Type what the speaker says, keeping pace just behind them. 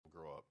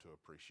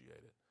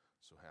appreciate it.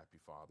 So happy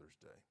Father's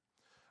Day.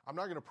 I'm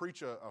not going to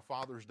preach a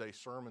Father's Day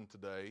sermon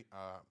today.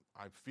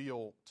 I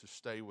feel to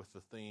stay with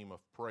the theme of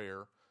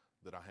prayer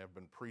that I have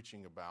been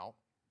preaching about.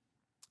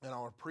 And I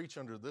want to preach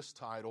under this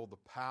title, The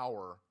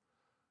Power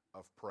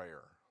of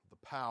Prayer. The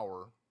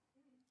Power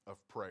of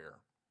Prayer.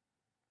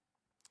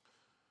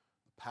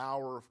 The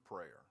Power of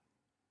Prayer.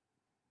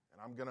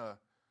 And I'm going to,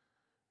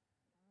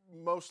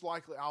 most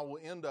likely, I will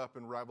end up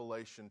in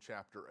Revelation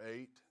chapter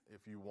 8.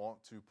 If you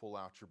want to pull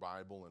out your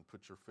Bible and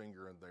put your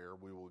finger in there,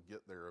 we will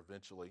get there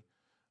eventually.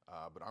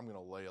 But I'm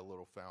going to lay a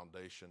little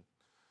foundation.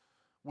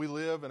 We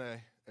live in a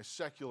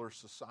secular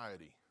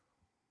society.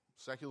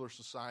 Secular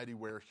society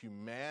where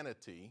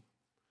humanity,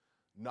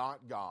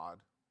 not God,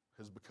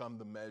 has become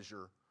the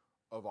measure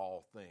of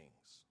all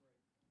things.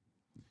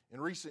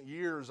 In recent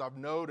years, I've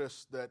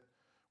noticed that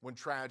when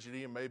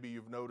tragedy, and maybe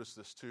you've noticed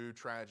this too,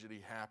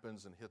 tragedy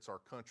happens and hits our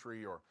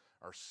country or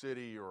our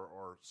city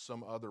or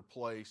some other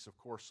place, of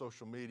course,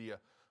 social media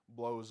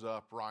blows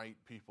up, right?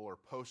 People are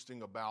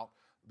posting about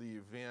the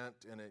event,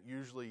 and it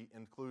usually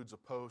includes a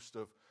post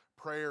of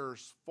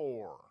prayers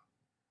for,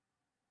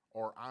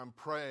 or I'm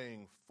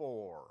praying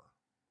for.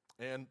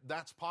 And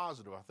that's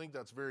positive. I think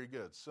that's very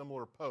good.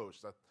 Similar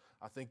posts.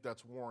 I think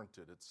that's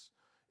warranted.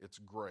 It's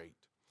great.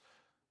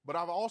 But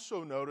I've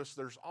also noticed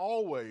there's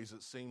always,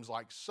 it seems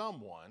like,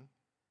 someone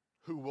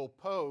who will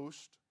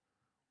post,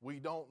 we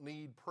don't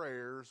need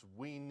prayers,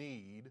 we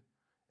need,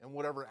 and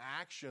whatever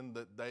action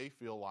that they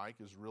feel like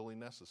is really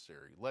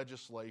necessary.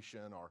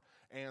 Legislation or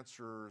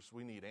answers,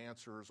 we need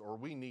answers, or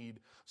we need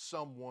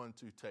someone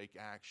to take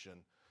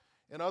action.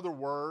 In other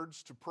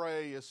words, to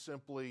pray is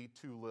simply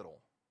too little.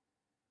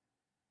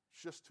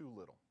 It's just too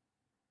little.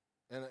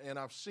 And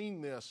I've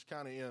seen this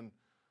kind of in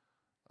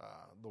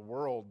the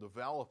world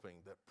developing,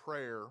 that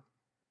prayer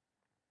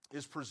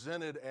is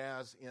presented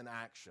as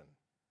inaction.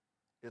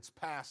 It's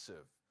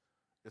passive.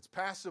 It's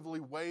passively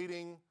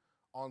waiting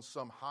on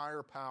some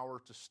higher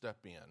power to step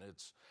in.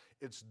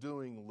 It's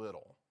doing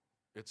little.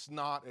 It's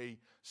not a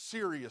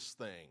serious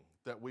thing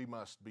that we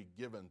must be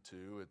given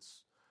to.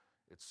 It's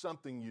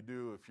something you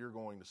do if you're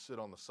going to sit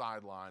on the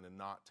sideline and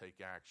not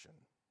take action.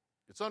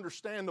 It's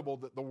understandable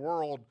that the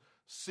world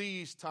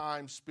sees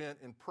time spent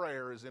in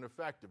prayer as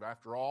ineffective.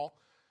 After all,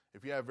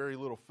 if you have very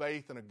little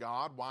faith in a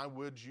God, why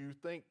would you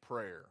think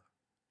prayer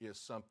is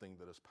something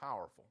that is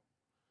powerful?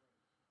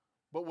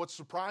 But what's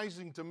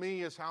surprising to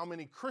me is how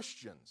many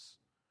Christians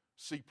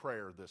see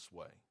prayer this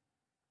way.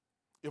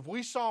 If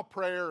we saw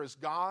prayer as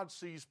God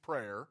sees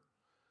prayer,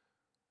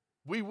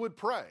 we would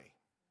pray.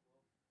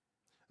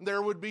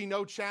 There would be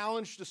no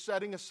challenge to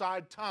setting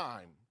aside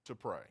time to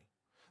pray.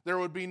 There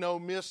would be no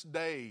missed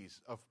days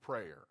of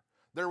prayer.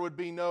 There would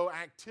be no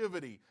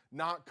activity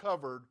not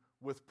covered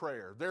with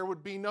prayer. There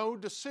would be no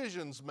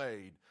decisions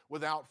made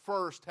without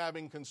first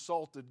having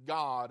consulted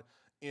God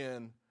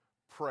in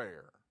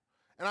prayer.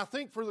 And I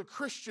think for the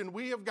Christian,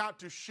 we have got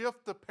to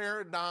shift the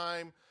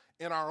paradigm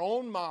in our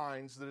own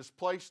minds that is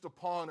placed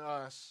upon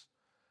us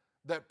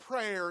that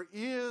prayer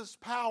is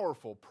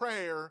powerful.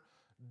 Prayer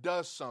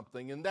does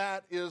something. And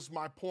that is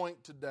my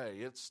point today.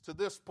 It's to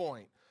this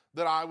point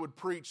that I would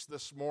preach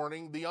this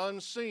morning, the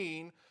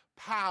unseen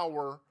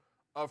power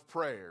of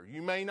prayer.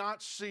 You may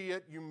not see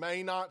it, you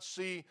may not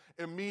see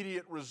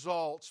immediate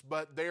results,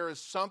 but there is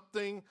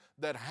something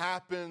that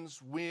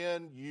happens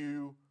when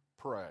you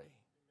pray.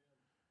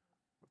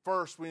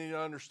 First, we need to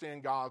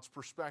understand God's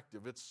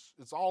perspective.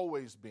 It's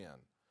always been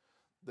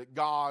that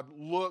God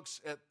looks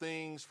at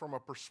things from a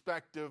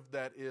perspective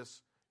that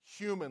is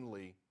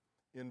humanly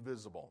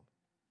invisible.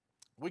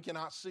 We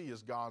cannot see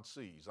as God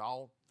sees.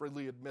 I'll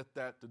freely admit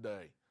that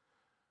today.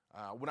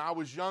 When I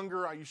was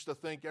younger, I used to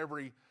think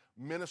every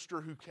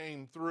minister who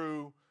came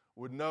through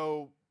would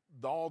know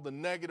all the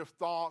negative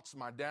thoughts,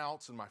 my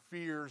doubts and my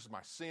fears,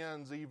 my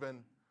sins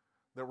even,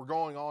 that were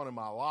going on in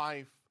my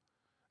life.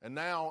 And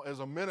now, as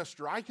a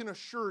minister, I can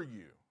assure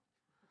you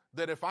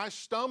that if I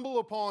stumble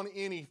upon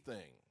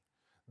anything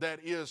that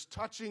is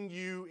touching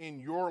you in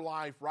your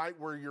life right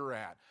where you're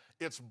at,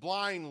 it's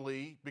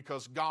blindly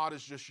because God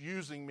is just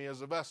using me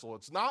as a vessel.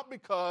 It's not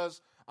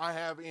because I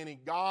have any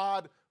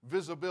God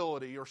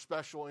visibility or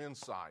special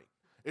insight.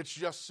 It's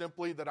just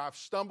simply that I've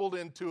stumbled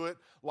into it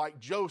like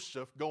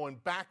Joseph going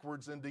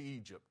backwards into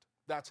Egypt.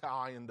 That's how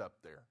I end up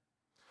there.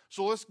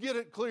 So let's get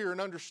it clear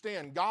and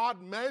understand.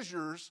 God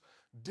measures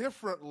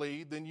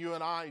differently than you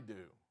and I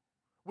do.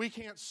 We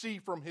can't see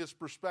from His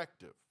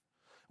perspective.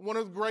 One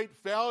of the great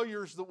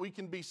failures that we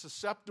can be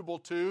susceptible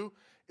to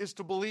is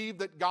to believe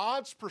that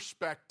God's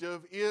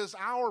perspective is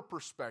our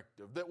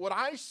perspective, that what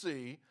I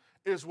see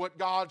is what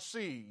God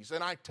sees.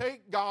 And I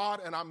take God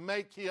and I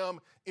make Him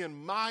in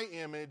my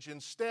image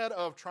instead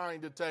of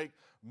trying to take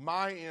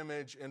my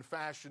image and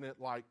fashion it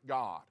like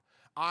God.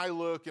 I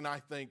look and I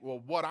think,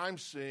 well, what I'm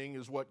seeing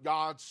is what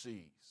God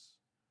sees.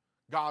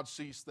 God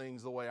sees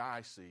things the way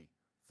I see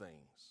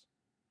things.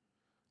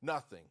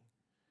 Nothing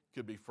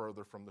could be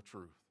further from the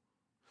truth.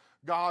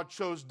 God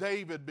chose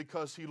David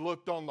because He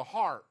looked on the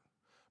heart,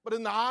 But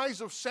in the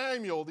eyes of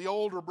Samuel, the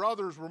older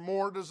brothers were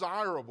more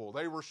desirable.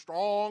 They were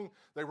strong.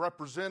 They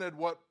represented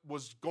what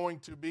was going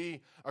to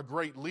be a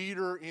great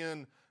leader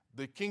in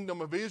the kingdom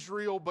of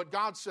Israel. But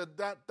God said,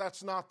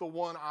 that's not the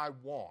one I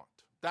want.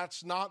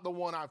 That's not the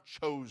one I've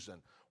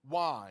chosen.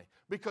 Why?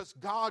 Because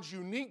God's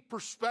unique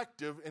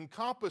perspective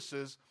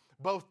encompasses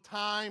both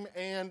time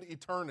and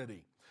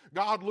eternity.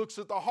 God looks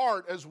at the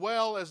heart as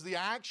well as the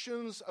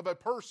actions of a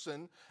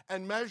person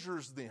and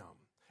measures them.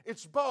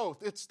 It's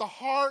both. It's the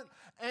heart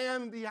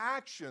and the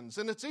actions.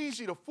 And it's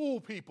easy to fool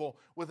people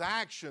with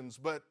actions,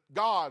 but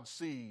God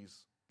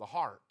sees the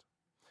heart.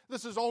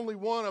 This is only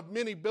one of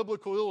many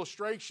biblical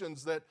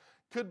illustrations that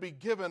could be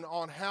given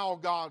on how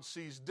God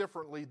sees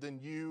differently than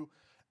you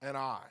and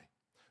I.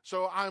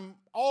 So I'm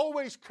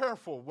always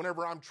careful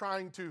whenever I'm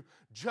trying to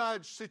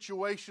judge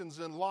situations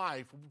in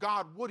life.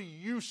 God, what do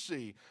you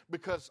see?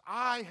 Because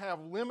I have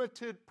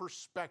limited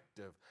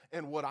perspective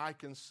in what I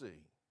can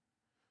see.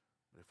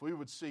 But if we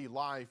would see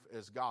life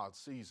as God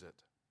sees it,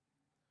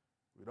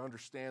 we'd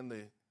understand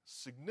the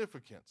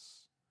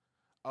significance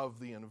of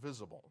the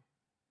invisible.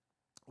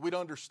 We'd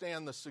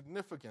understand the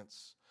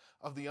significance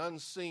of the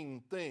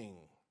unseen thing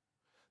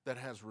that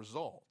has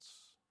results,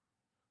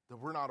 that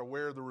we're not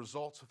aware the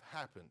results have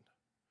happened.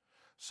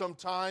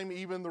 Sometime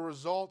even the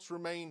results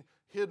remain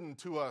hidden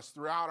to us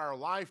throughout our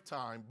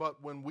lifetime,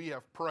 but when we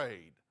have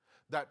prayed,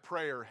 that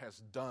prayer has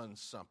done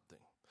something.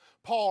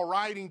 Paul,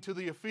 writing to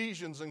the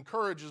Ephesians,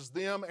 encourages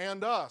them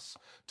and us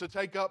to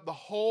take up the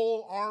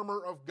whole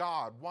armor of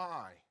God.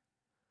 Why?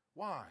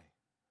 Why?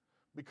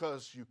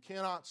 Because you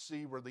cannot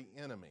see where the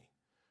enemy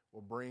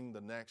will bring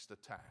the next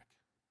attack.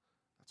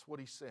 That's what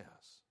he says.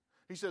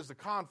 He says the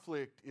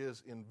conflict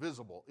is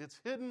invisible. It's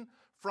hidden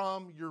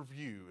from your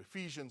view.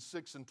 Ephesians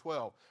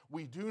 6:12.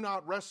 We do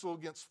not wrestle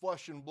against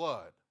flesh and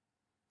blood.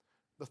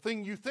 The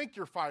thing you think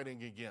you're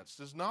fighting against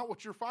is not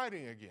what you're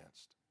fighting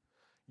against.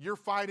 You're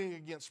fighting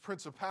against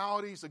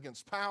principalities,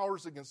 against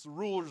powers, against the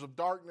rulers of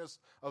darkness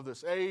of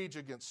this age,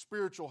 against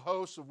spiritual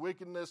hosts of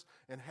wickedness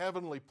in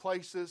heavenly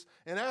places.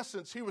 In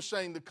essence, he was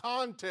saying the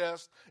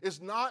contest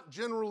is not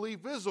generally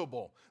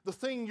visible. The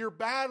thing you're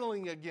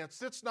battling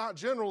against, it's not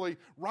generally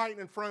right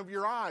in front of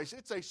your eyes.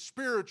 It's a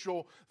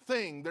spiritual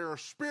thing. There are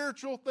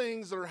spiritual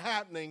things that are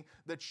happening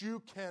that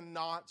you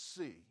cannot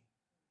see.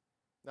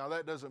 Now,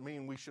 that doesn't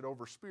mean we should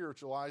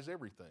over-spiritualize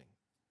everything.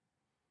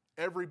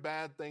 Every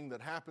bad thing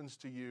that happens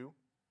to you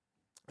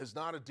is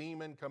not a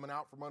demon coming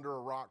out from under a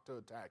rock to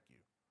attack you.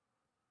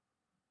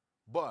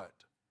 But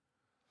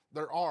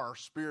there are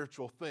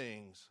spiritual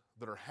things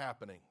that are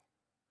happening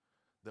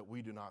that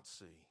we do not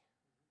see.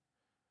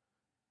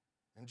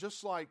 And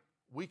just like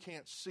we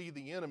can't see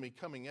the enemy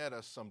coming at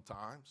us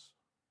sometimes,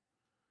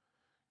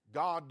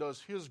 God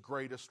does his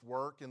greatest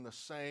work in the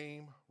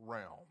same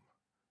realm,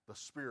 the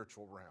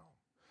spiritual realm,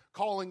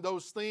 calling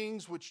those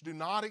things which do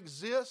not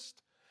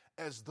exist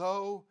as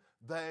though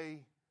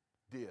they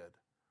did.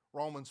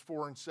 Romans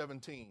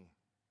 4:17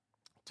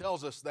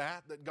 tells us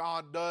that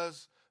God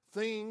does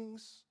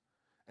things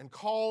and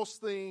calls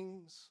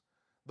things,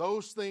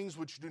 those things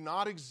which do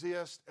not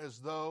exist as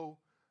though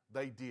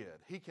they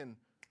did. He can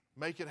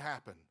make it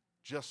happen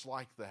just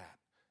like that.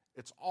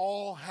 It's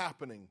all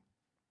happening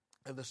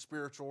in the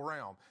spiritual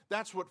realm.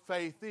 That's what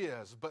faith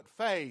is. But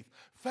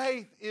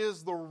faith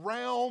is the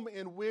realm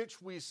in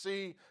which we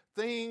see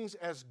things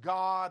as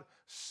God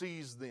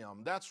sees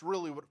them. That's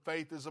really what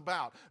faith is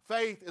about.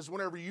 Faith is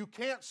whenever you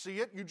can't see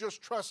it, you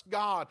just trust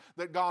God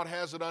that God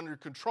has it under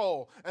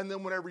control. And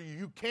then whenever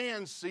you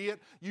can see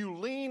it, you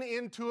lean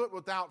into it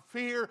without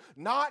fear,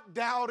 not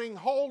doubting,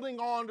 holding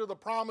on to the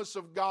promise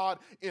of God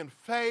in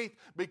faith,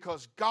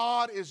 because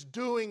God is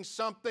doing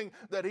something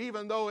that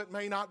even though it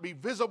may not be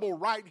visible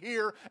right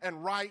here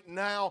and right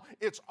now,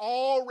 it's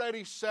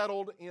already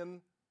settled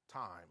in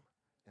time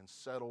and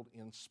settled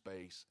in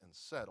space and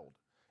settled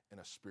in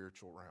a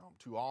spiritual realm.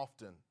 Too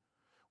often,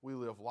 we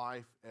live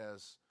life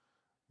as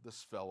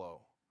this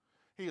fellow.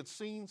 He had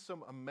seen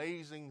some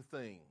amazing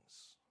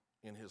things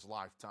in his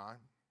lifetime.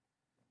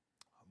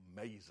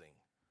 Amazing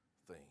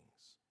things.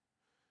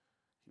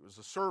 He was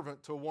a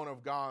servant to one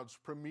of God's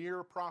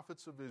premier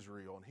prophets of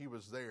Israel, and he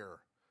was there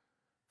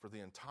for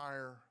the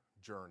entire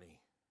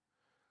journey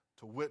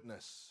to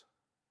witness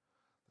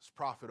this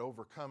prophet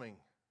overcoming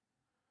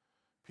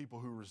people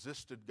who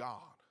resisted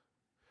God,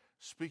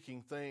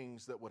 speaking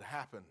things that would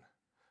happen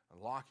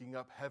and locking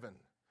up heaven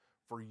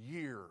for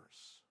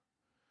years.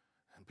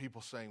 And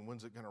people saying,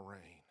 when's it going to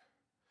rain?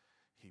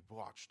 He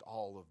watched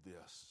all of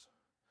this.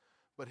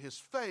 But his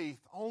faith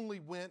only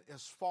went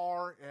as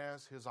far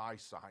as his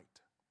eyesight.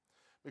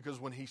 Because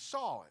when he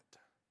saw it,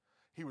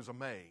 he was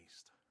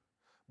amazed.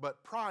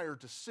 But prior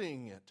to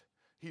seeing it,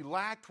 he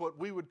lacked what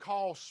we would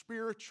call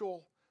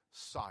spiritual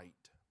sight.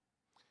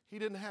 He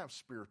didn't have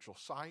spiritual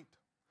sight.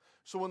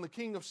 So when the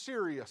king of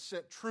Syria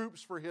sent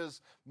troops for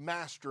his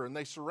master and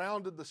they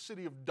surrounded the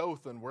city of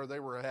Dothan where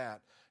they were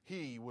at,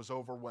 he was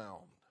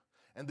overwhelmed.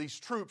 And these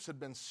troops had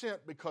been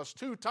sent because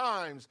 2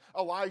 times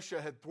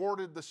Elisha had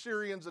thwarted the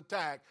Syrians'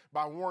 attack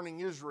by warning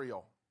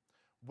Israel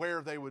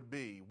where they would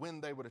be, when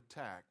they would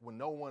attack, when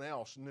no one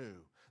else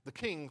knew. The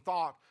king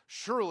thought,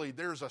 surely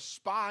there's a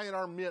spy in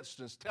our midst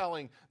and is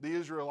telling the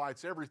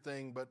Israelites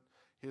everything, but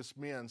his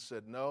men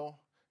said, no,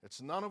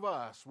 it's none of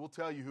us. We'll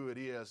tell you who it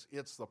is.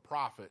 It's the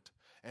prophet.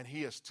 And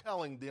he is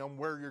telling them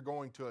where you're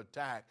going to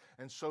attack.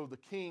 And so the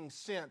king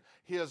sent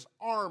his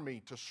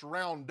army to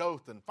surround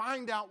Dothan,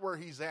 find out where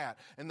he's at.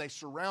 And they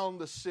surround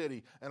the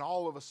city. And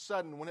all of a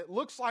sudden, when it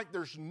looks like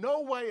there's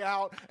no way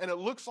out, and it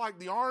looks like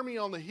the army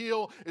on the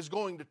hill is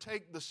going to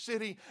take the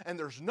city, and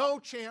there's no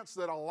chance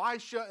that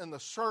Elisha and the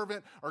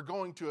servant are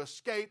going to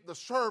escape, the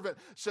servant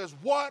says,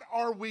 what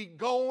are we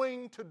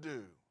going to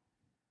do?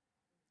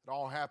 It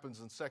all happens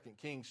in 2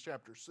 Kings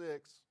chapter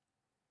 6.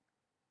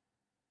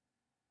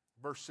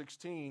 Verse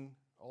 16,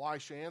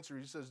 Elisha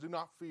answered, he says, do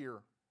not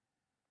fear,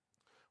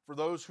 for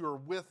those who are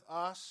with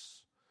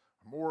us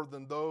are more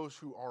than those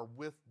who are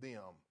with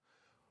them.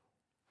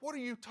 What are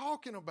you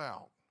talking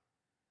about?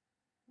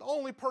 The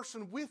only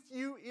person with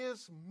you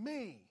is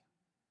me,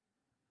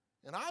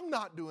 and I'm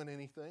not doing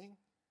anything.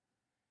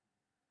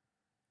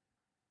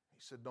 He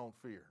said, don't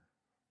fear.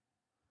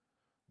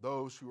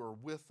 Those who are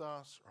with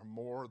us are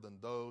more than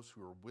those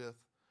who are with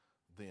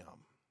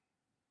them.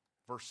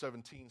 Verse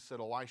 17 said,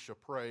 Elisha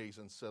prays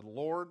and said,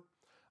 Lord,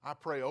 I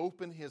pray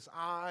open his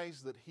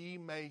eyes that he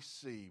may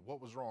see.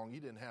 What was wrong? He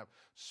didn't have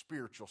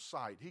spiritual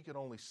sight. He could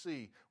only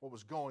see what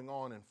was going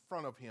on in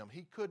front of him.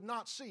 He could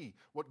not see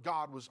what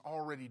God was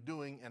already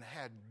doing and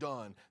had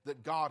done,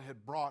 that God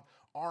had brought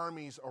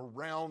armies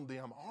around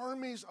them,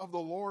 armies of the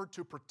Lord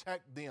to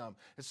protect them.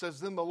 It says,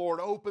 then the Lord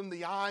opened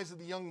the eyes of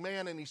the young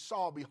man, and he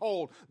saw,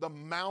 behold, the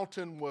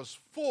mountain was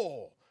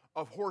full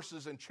of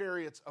horses and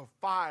chariots of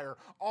fire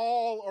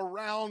all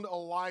around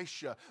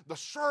Elisha. The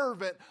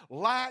servant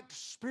lacked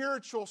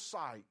spiritual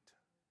sight.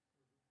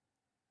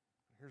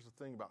 Here's the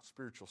thing about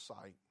spiritual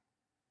sight.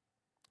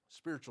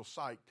 Spiritual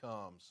sight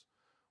comes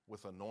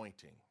with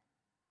anointing.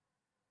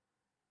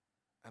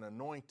 An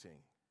anointing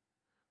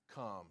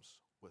comes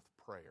with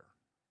prayer.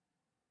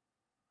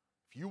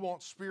 If you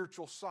want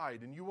spiritual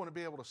sight and you want to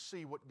be able to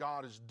see what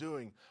God is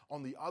doing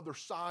on the other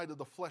side of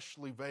the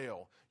fleshly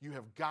veil, you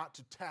have got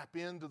to tap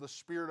into the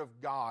Spirit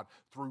of God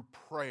through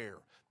prayer.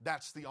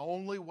 That's the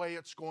only way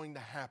it's going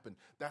to happen.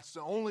 That's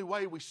the only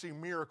way we see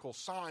miracles,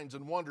 signs,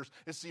 and wonders.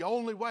 It's the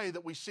only way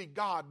that we see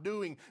God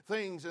doing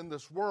things in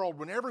this world.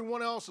 When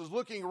everyone else is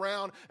looking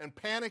around and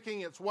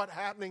panicking, it's what's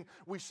happening.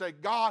 We say,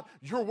 God,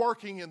 you're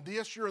working in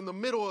this. You're in the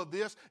middle of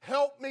this.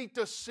 Help me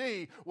to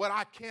see what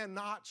I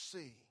cannot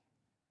see.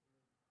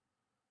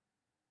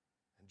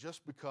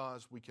 Just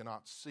because we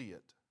cannot see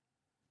it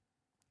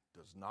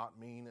does not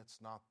mean it's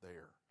not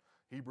there.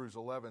 Hebrews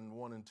 11,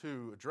 1 and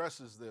 2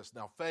 addresses this.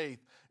 Now faith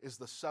is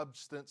the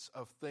substance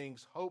of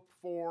things hoped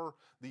for,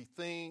 the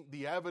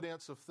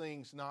evidence of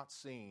things not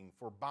seen.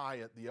 For by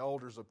it the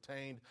elders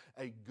obtained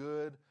a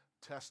good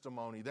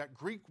testimony. That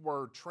Greek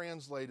word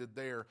translated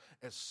there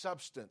as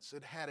substance,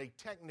 it had a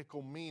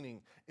technical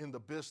meaning in the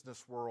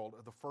business world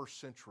of the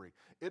first century.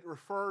 It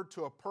referred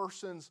to a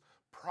person's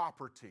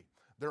property,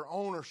 their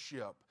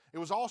ownership. It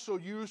was also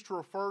used to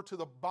refer to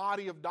the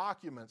body of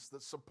documents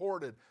that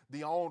supported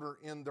the owner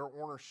in their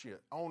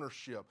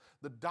ownership.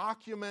 The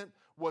document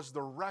was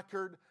the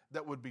record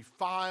that would be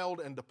filed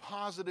and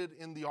deposited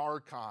in the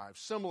archive,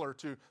 similar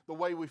to the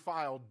way we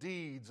file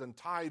deeds and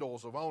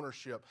titles of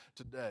ownership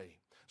today.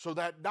 So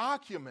that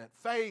document,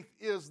 faith,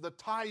 is the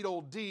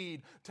title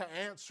deed to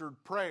answered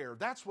prayer.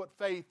 That's what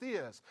faith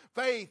is.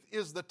 Faith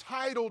is the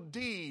title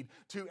deed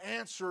to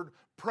answered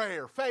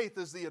prayer. Faith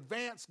is the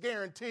advance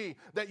guarantee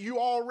that you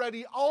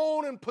already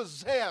own and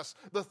possess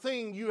the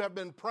thing you have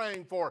been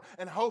praying for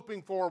and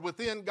hoping for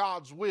within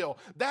God's will.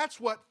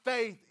 That's what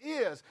faith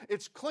is.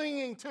 It's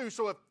clinging to.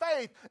 So if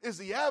faith is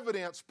the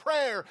evidence,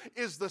 prayer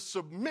is the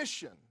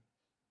submission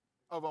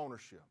of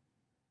ownership.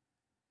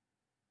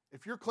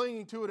 If you're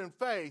clinging to it in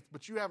faith,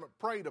 but you haven't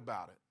prayed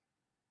about it,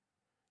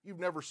 you've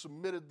never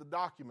submitted the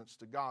documents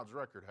to God's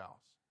record house.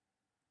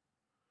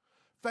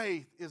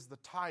 Faith is the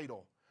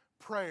title.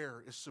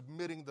 Prayer is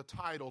submitting the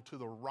title to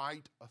the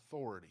right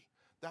authority.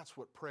 That's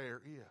what prayer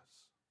is.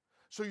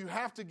 So you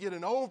have to get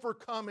an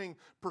overcoming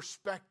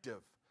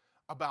perspective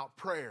about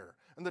prayer.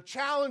 And the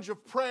challenge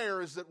of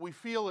prayer is that we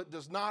feel it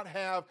does not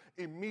have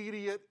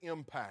immediate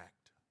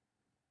impact.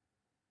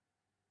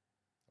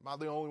 Am I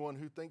the only one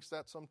who thinks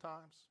that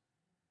sometimes?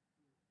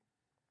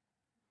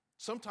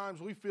 Sometimes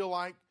we feel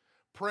like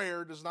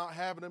prayer does not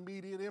have an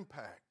immediate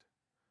impact.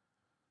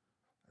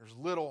 There's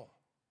little,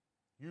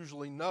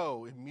 usually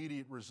no,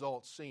 immediate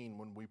results seen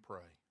when we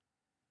pray.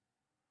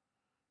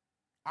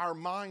 Our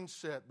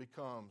mindset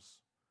becomes,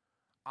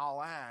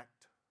 I'll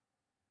act,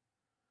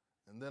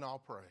 and then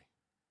I'll pray.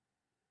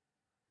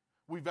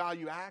 We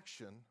value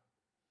action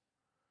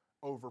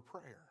over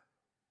prayer.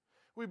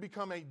 We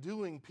become a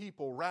doing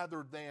people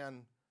rather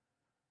than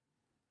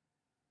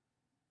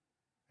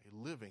a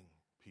living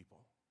people.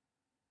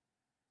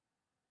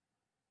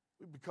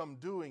 We become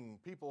doing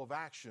people of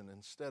action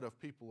instead of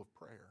people of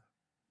prayer.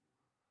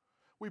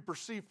 We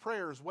perceive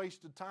prayer as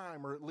wasted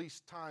time, or at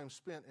least time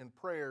spent in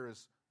prayer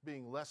as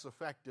being less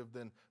effective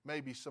than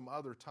maybe some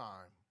other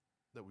time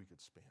that we could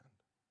spend.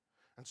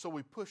 And so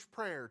we push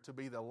prayer to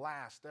be the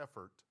last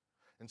effort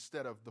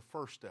instead of the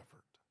first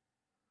effort.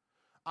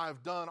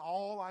 I've done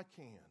all I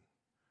can.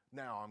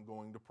 Now I'm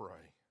going to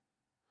pray.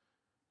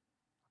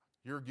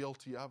 You're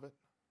guilty of it.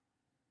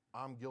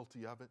 I'm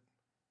guilty of it.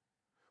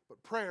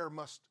 But prayer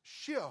must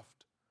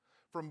shift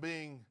from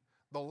being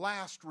the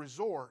last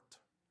resort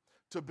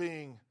to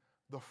being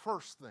the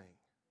first thing,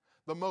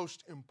 the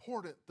most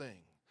important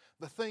thing,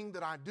 the thing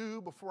that I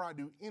do before I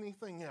do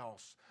anything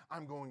else.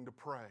 I'm going to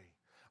pray.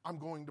 I'm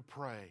going to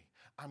pray.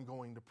 I'm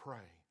going to pray.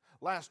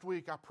 Last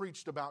week I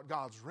preached about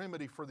God's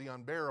remedy for the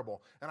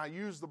unbearable, and I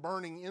used the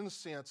burning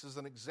incense as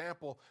an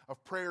example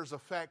of prayer's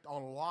effect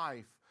on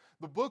life.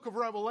 The book of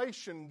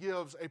Revelation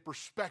gives a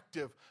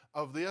perspective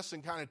of this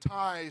and kind of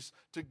ties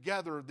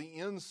together the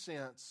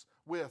incense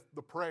with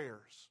the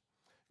prayers.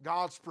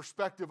 God's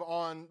perspective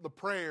on the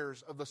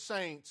prayers of the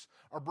saints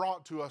are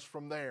brought to us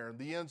from there,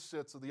 the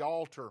incense of the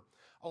altar.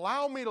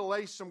 Allow me to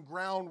lay some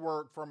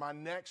groundwork for my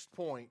next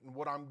point and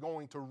what I'm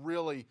going to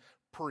really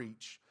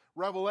preach.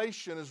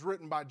 Revelation is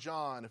written by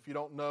John. If you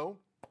don't know,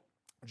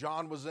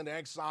 John was in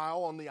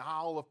exile on the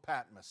Isle of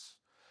Patmos.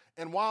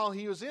 And while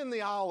he was in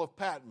the Isle of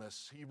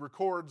Patmos, he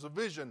records a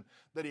vision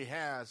that he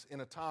has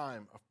in a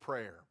time of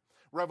prayer.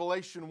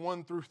 Revelation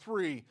 1 through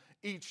 3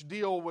 each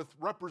deal with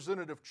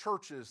representative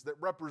churches that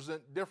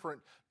represent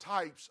different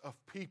types of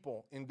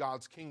people in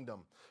God's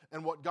kingdom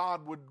and what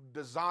God would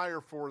desire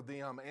for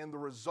them and the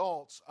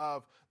results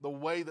of the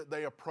way that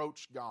they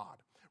approach God.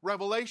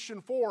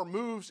 Revelation 4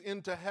 moves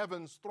into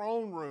heaven's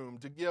throne room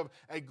to give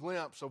a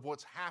glimpse of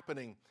what's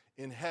happening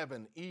in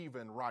heaven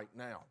even right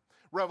now.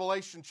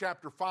 Revelation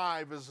chapter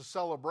 5 is a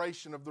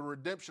celebration of the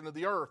redemption of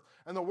the earth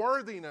and the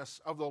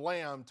worthiness of the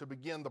Lamb to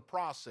begin the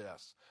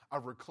process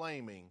of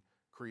reclaiming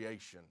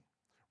creation.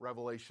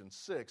 Revelation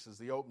 6 is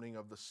the opening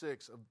of the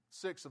six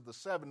of the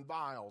seven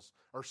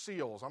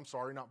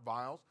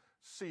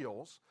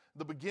seals,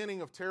 the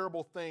beginning of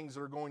terrible things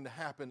that are going to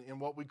happen in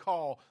what we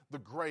call the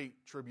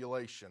Great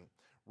Tribulation.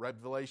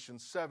 Revelation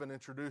 7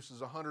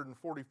 introduces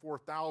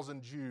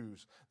 144,000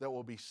 Jews that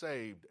will be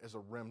saved as a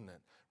remnant.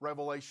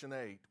 Revelation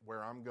 8,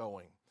 where I'm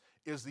going,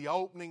 is the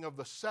opening of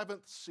the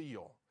seventh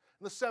seal.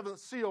 And the seventh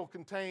seal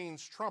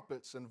contains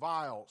trumpets and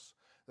vials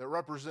that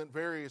represent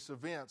various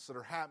events that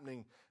are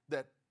happening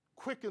that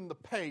quicken the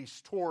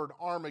pace toward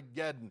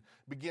Armageddon,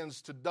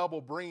 begins to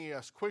double, bringing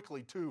us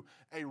quickly to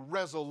a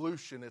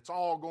resolution. It's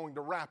all going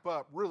to wrap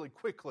up really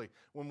quickly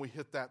when we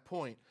hit that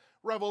point.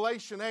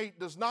 Revelation 8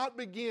 does not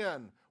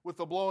begin with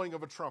the blowing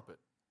of a trumpet.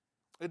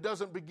 It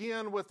doesn't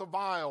begin with a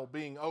vial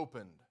being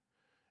opened.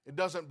 It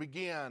doesn't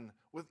begin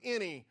with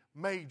any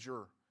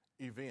major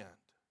event.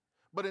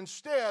 But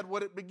instead,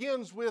 what it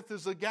begins with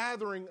is a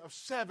gathering of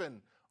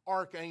 7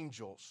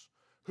 archangels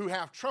who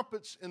have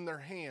trumpets in their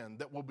hand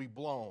that will be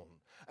blown.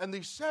 And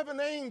these 7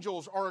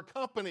 angels are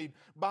accompanied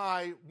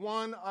by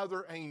one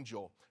other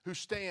angel who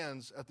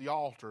stands at the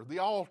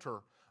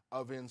altar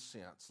of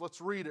incense. Let's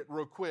read it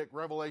real quick,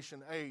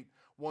 Revelation 8,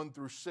 1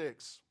 through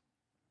 6.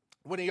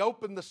 When he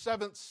opened the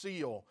 7th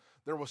seal,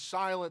 there was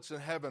silence in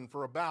heaven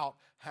for about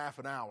half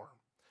an hour.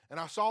 And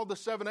I saw the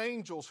 7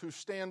 angels who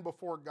stand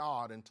before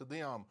God, and to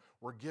them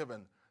were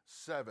given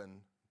 7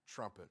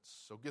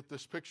 trumpets. So get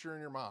this picture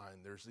in your mind.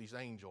 There's these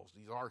angels,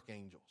 these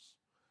archangels,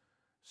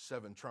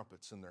 7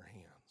 trumpets in their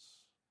hands.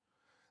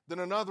 Then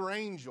another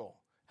angel,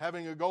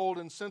 having a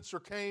golden censer,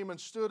 came and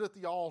stood at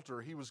the altar.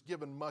 He was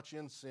given much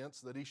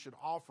incense that he should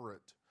offer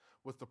it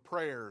with the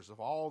prayers of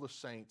all the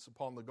saints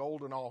upon the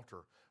golden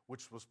altar,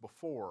 which was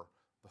before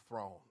the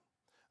throne.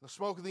 The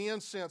smoke of the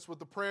incense with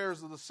the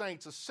prayers of the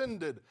saints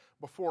ascended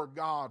before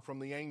God from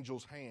the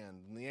angel's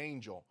hand. And the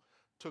angel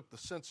took the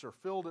censer,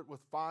 filled it with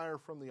fire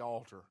from the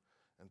altar,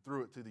 and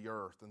threw it to the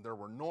earth. And there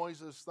were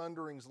noises,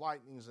 thunderings,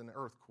 lightnings, and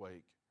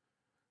earthquake.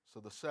 So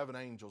the 7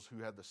 angels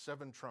who had the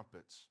 7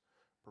 trumpets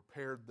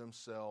prepared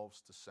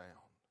themselves to sound.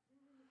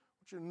 I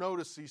want you to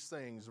notice these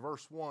things.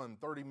 Verse 1,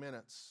 30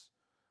 minutes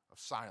of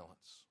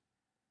silence.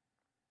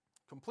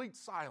 Complete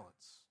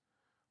silence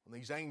when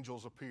these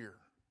angels appear.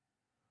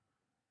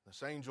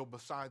 This angel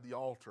beside the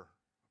altar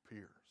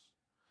appears.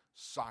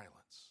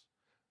 Silence.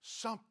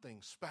 Something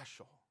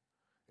special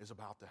is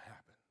about to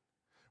happen.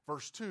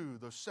 Verse 2,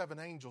 those 7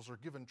 angels are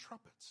given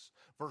trumpets.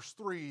 Verse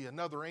 3,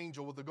 another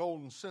angel with a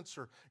golden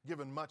censer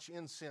given much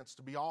incense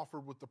to be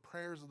offered with the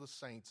prayers of the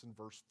saints. In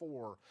verse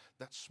 4,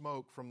 that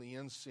smoke from the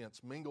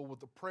incense mingled with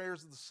the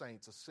prayers of the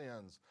saints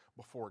ascends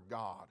before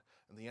God.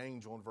 And the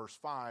angel in verse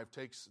 5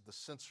 takes the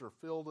censer,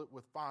 filled it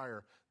with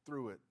fire,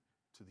 threw it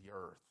to the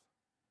earth.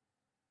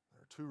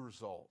 There are 2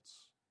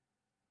 results.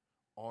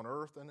 On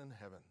earth and in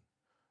heaven.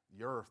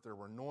 The earth, there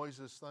were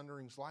noises,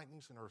 thunderings,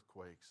 lightnings, and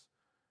earthquakes.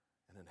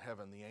 And in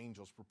heaven, the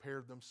angels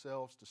prepared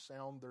themselves to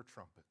sound their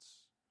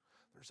trumpets.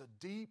 There's a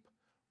deep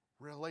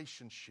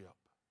relationship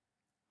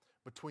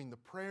between the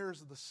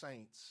prayers of the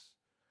saints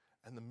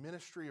and the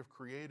ministry of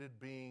created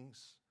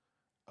beings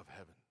of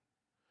heaven.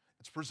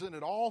 It's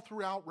presented all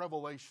throughout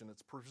Revelation.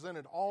 It's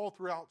presented all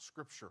throughout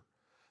Scripture.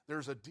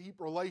 There's a deep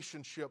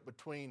relationship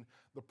between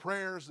the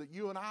prayers that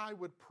you and I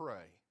would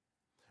pray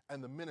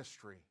and the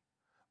ministry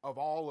of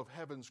all of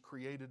heaven's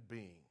created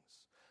beings.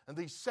 And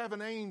these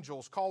 7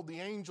 angels, called the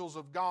angels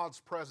of God's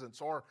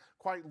presence, or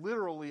quite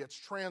literally it's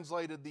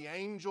translated the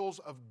angels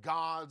of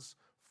God's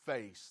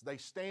face. They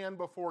stand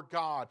before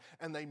God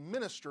and they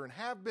minister and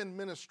have been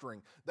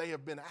ministering. They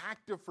have been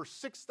active for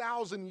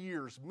 6,000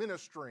 years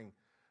ministering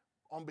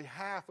on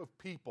behalf of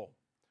people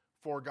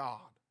for God.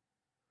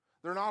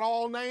 They're not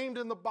all named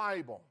in the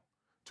Bible.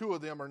 2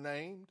 of them are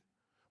named,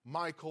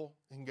 Michael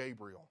and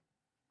Gabriel.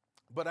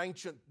 But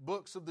ancient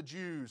books of the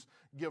Jews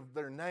give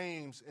their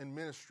names and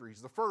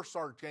ministries. The first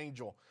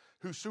archangel,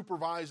 who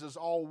supervises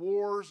all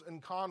wars and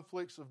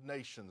conflicts of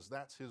nations,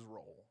 that's his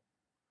role.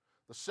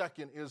 The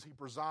second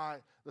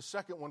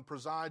one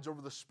presides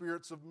over the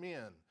spirits of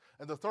men.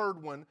 And the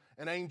third one,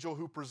 an angel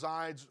who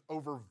presides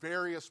over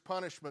various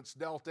punishments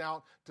dealt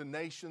out to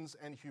nations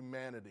and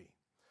humanity.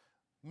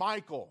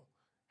 Michael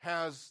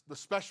has the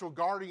special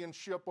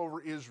guardianship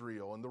over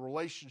Israel and the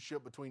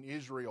relationship between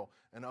Israel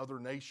and other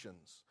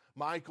nations.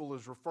 Michael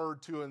is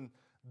referred to in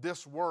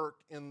this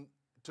work,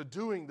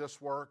 doing this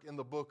work in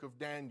the book of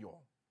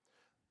Daniel.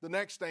 The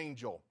next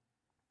angel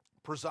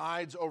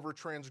presides over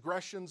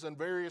transgressions and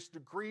various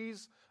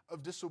degrees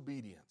of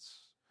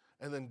disobedience.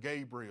 And then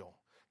Gabriel.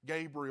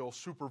 Gabriel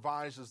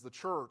supervises the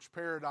church,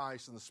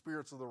 paradise, and the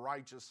spirits of the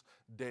righteous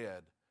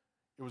dead.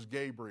 It was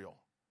Gabriel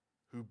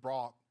who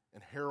brought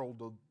and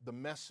heralded the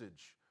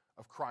message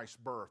of Christ's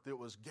birth. It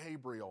was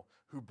Gabriel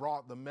who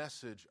brought the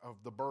message of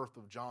the birth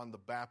of John the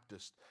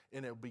Baptist.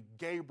 And it will be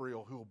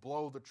Gabriel who will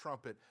blow the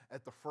trumpet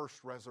at the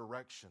first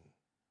resurrection.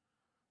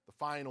 The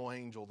final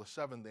angel, the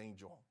 7th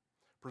angel,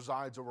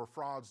 presides over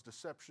frauds,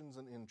 deceptions,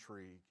 and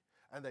intrigue.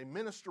 And they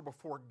minister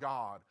before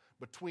God,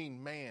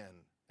 between man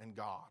and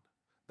God.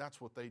 That's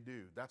what they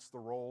do. That's the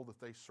role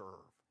that they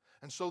serve.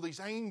 And so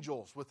these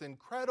angels with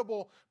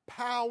incredible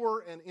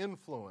power and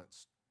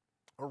influence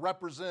are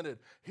represented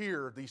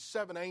here, these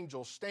 7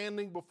 angels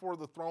standing before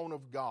the throne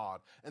of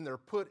God, and they're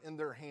put in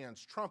their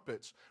hands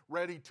trumpets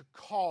ready to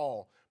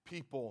call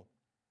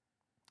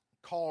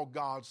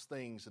God's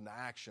things into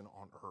action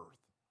on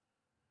earth.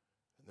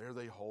 And there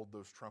they hold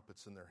those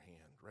trumpets in their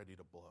hand, ready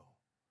to blow.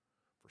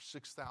 For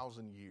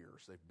 6,000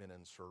 years they've been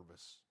in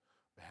service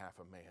on behalf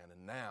of man,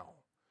 and now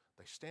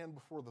they stand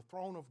before the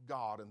throne of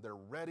God, and they're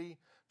ready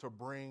to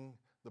bring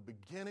the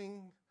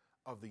beginning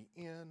of the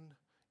end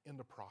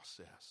into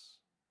process.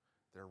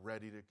 They're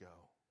ready to go.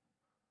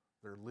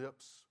 Their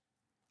lips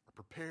are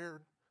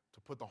prepared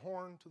to put the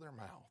horn to their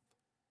mouth.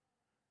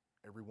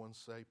 Everyone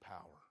say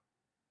power.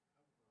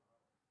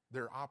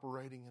 They're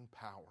operating in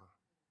power.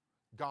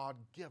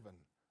 God-given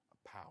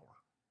power.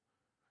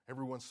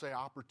 Everyone say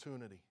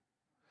opportunity.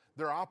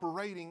 They're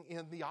operating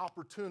in the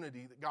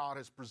opportunity that God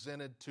has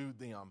presented to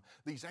them.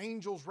 These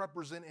angels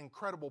represent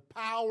incredible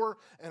power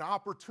and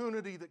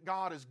opportunity that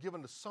God has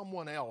given to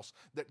someone else,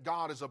 that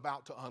God is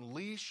about to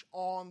unleash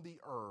on the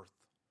earth.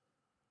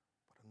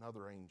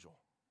 Another angel,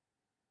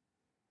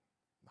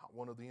 not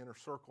one of the inner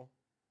circle,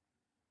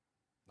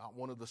 not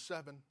one of the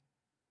 7,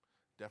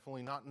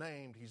 definitely not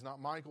named. He's not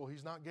Michael,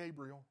 he's not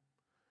Gabriel.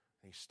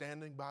 He's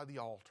standing by the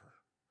altar,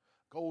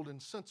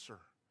 golden censer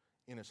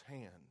in his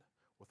hand,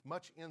 with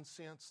much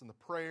incense and the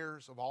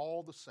prayers of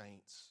all the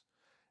saints.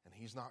 And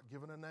he's not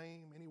given a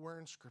name anywhere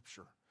in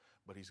Scripture,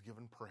 but he's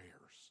given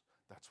prayers.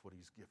 That's what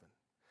he's given.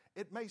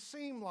 It may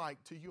seem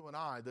like to you and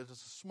I that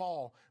it's a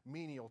small,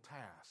 menial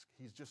task.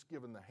 He's just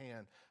given the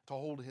hand to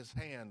hold in his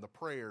hand the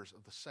prayers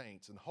of the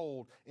saints and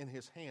hold in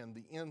his hand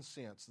the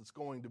incense that's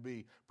going to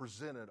be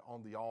presented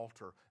on the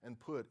altar and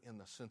put in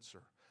the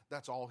censer.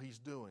 That's all he's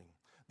doing.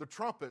 The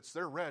trumpets,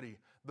 they're ready.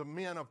 The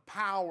men of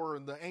power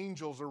and the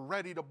angels are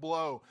ready to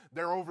blow.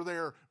 They're over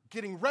there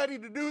getting ready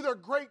to do their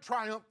great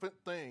triumphant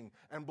thing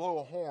and blow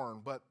a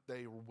horn, but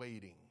they were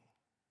waiting.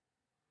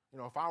 You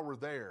know, if I were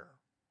there,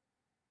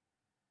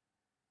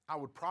 I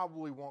would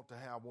probably want to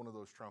have one of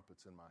those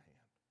trumpets in my hand.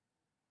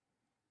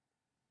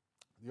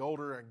 The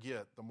older I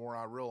get, the more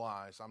I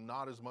realize I'm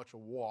not as much a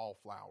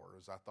wallflower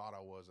as I thought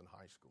I was in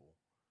high school.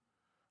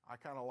 I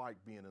kind of like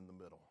being in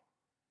the middle.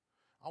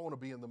 I want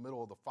to be in the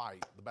middle of the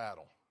fight, the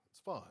battle. It's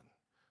fun.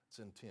 It's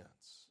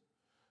intense.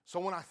 So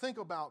when I think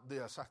about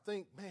this, I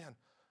think, man,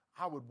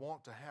 I would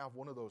want to have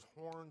one of those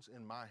horns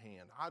in my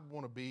hand. I'd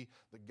want to be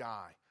the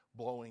guy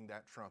blowing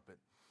that trumpet.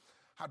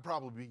 I'd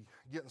probably be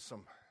getting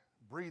some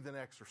breathing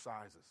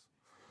exercises,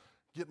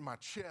 getting my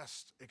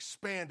chest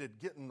expanded,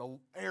 getting the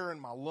air in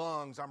my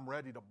lungs. I'm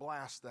ready to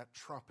blast that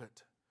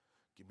trumpet.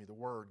 Give me the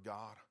word,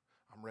 God.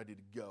 I'm ready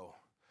to go.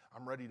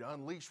 I'm ready to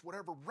unleash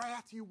whatever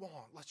wrath you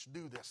want. Let's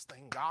do this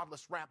thing, God.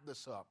 Let's wrap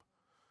this up.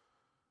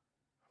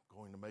 I'm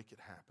going to make it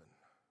happen.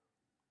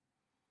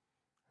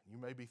 You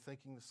may be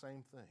thinking the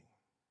same thing.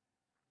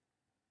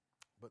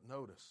 But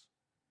notice,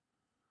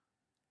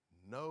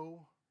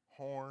 no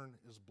horn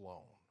is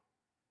blown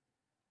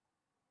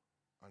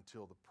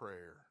until the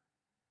prayer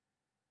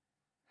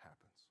happens.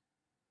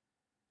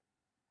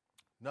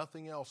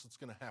 Nothing else that's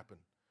going to happen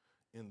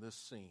in this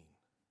scene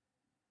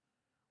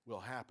will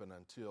happen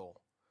until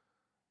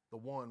the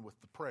one with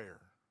the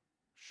prayer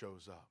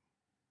shows up.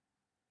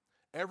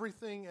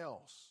 Everything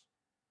else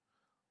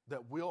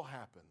that will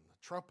happen, the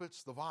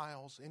trumpets, the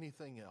vials,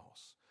 anything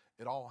else.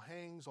 It all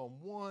hangs on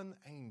one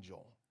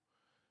angel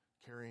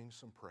carrying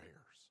some prayers.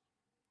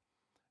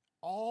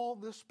 All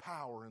this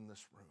power in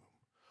this room,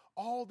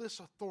 all this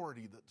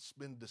authority that's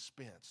been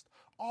dispensed,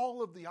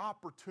 all of the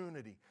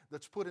opportunity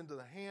that's put into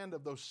the hand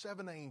of those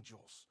 7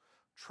 angels,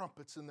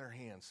 trumpets in their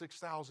hands,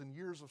 6,000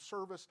 years of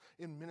service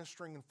in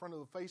ministering in front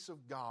of the face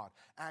of God,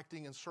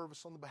 acting in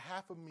service on the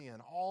behalf of men,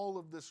 all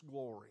of this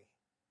glory,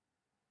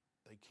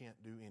 they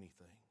can't do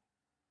anything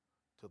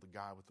till the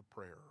guy with the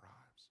prayer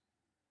arrives.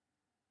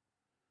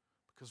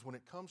 Because when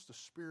it comes to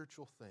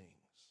spiritual things,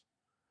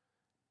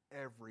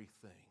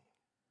 everything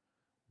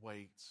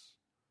waits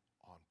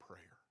on prayer.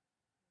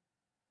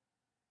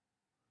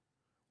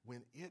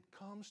 When it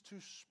comes to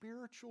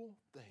spiritual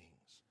things,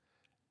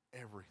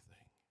 everything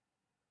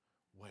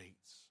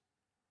waits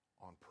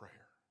on prayer.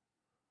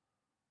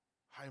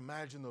 I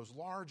imagine those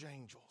large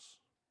angels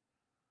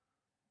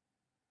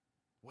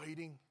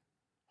waiting,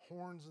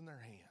 horns in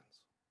their hands.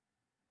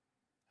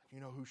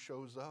 You know who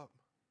shows up?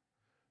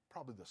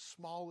 Probably the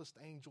smallest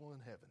angel in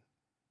heaven.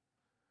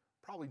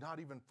 Probably not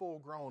even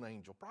full-grown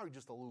angel. Probably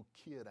just a little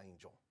kid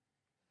angel.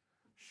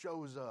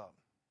 Shows up,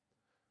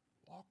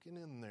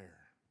 walking in there,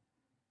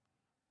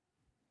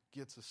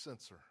 gets a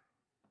censer,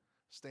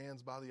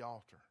 stands by the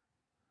altar.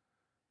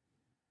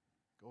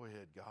 Go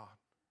ahead, God.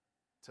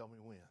 Tell me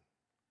when.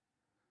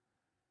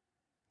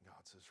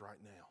 God says,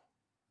 right now,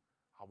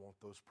 I want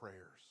those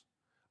prayers.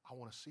 I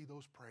want to see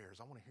those prayers.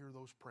 I want to hear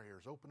those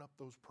prayers. Open up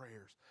those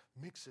prayers.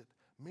 Mix it,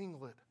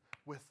 mingle it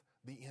with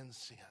the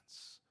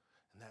incense.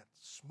 And that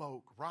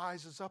smoke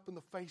rises up in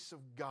the face of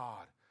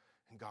God.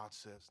 And God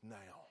says,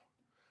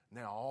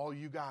 now, all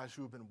you guys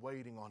who have been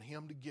waiting on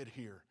Him to get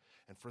here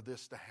and for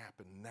this to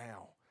happen,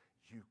 now,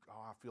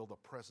 I feel the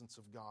presence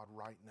of God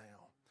right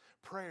now.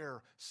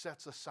 Prayer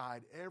sets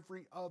aside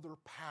every other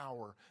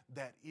power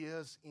that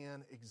is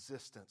in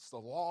existence. The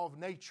law of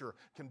nature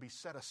can be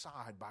set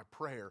aside by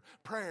prayer.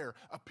 Prayer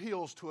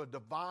appeals to a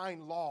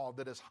divine law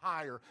that is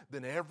higher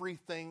than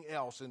everything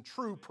else. And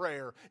true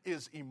prayer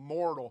is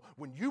immortal.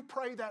 When you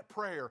pray that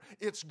prayer,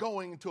 it's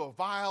going to a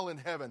vial in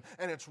heaven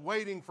and it's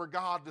waiting for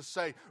God to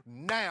say,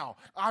 now,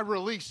 I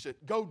release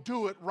it. Go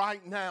do it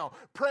right now.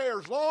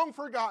 Prayers long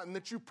forgotten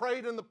that you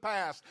prayed in the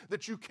past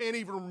that you can't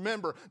even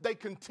remember, they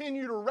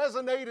continue to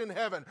resonate in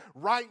heaven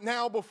right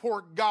now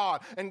before God,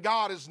 and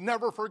God has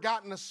never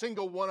forgotten a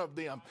single one of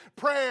them.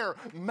 Prayer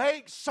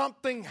makes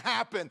something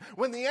happen.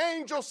 When the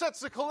angel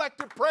sets the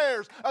collective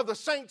prayers of the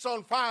saints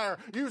on fire,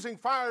 using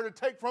fire to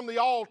take from the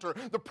altar,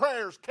 the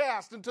prayers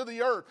cast into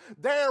the earth,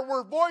 there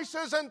were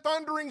voices and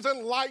thunderings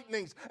and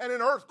lightnings and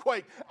an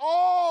earthquake.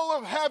 All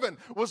of heaven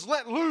was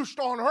let loose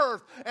on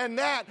earth, and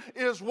that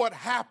is what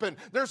happened.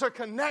 There's a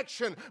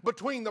connection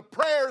between the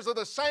prayers of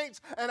the saints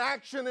and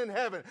action in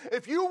heaven.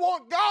 If you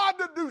want God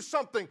to do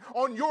something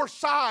on your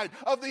side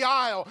of the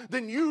aisle,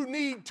 then you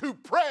need to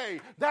pray.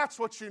 That's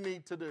what you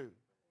need to do.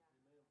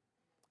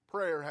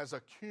 Prayer has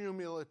a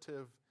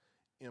cumulative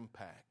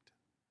impact.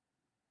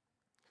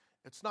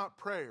 It's not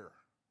prayer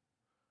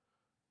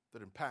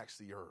that impacts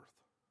the earth.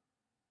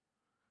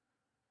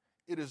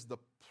 It is the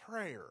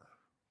prayer,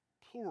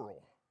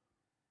 plural,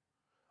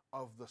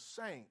 of the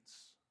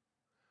saints,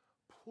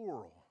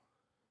 plural.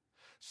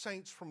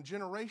 Saints from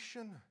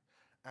generation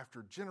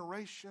after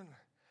generation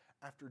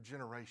after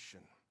generation,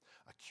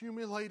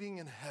 accumulating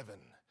in heaven.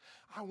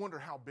 I wonder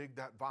how big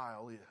that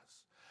vial is.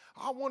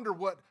 I wonder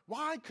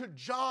why could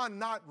John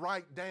not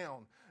write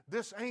down,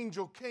 this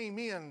angel came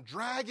in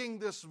dragging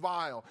this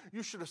vial.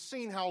 You should have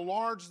seen how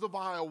large the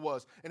vial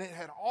was. And it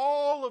had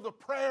all of the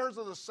prayers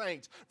of the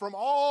saints from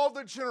all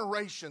the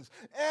generations.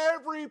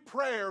 Every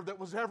prayer that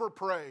was ever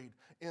prayed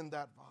in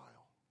that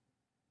vial.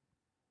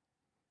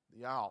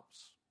 The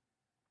Alps.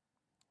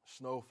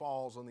 Snow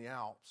falls on the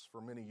Alps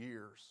for many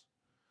years.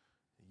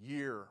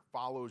 Year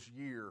follows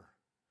year.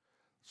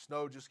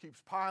 Snow just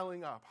keeps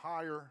piling up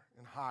higher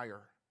and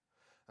higher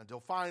until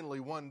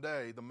finally one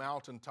day the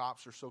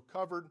mountaintops are so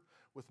covered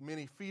with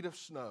many feet of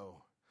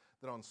snow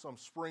that on some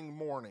spring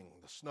morning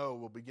the snow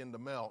will begin to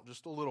melt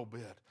just a little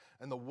bit,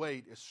 and the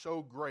weight is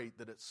so great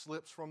that it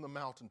slips from the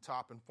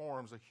mountaintop and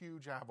forms a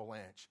huge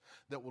avalanche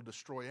that will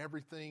destroy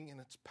everything in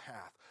its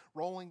path,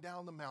 rolling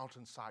down the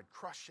mountainside,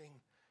 crushing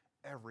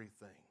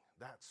everything.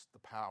 That's the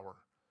power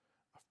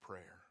of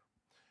prayer.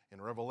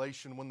 In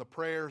Revelation, when the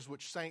prayers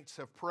which saints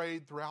have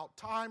prayed throughout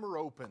time are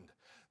opened,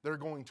 they're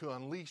going to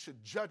unleash a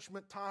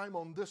judgment time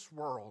on this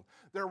world.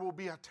 There will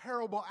be a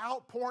terrible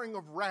outpouring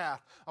of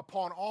wrath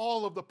upon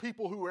all of the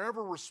people who are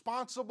ever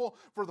responsible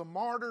for the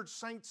martyred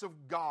saints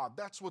of God.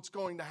 That's what's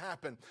going to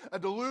happen. A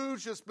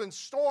deluge that's been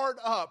stored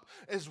up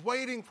is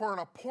waiting for an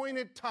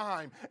appointed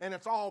time, and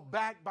it's all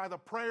backed by the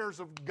prayers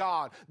of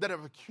God that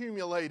have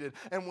accumulated.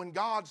 And when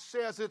God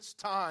says it's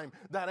time,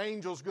 that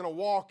angel's going to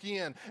walk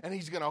in, and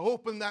he's going to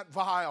open that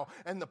vial,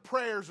 and the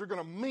prayers are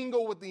going to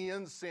mingle with the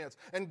incense,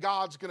 and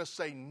God's going to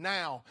say,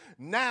 now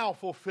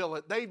fulfill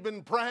it. They've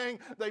been praying,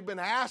 they've been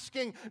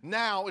asking,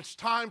 now it's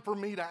time for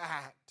me to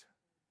act.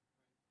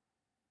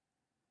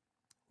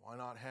 Why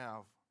not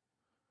have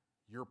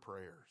your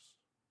prayers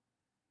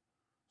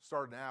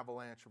start an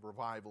avalanche of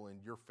revival in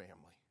your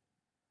family?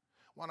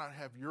 Why not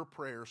have your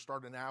prayers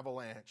start an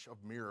avalanche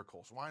of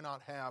miracles? Why not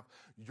have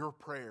your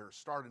prayers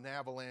start an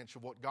avalanche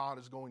of what God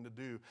is going to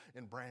do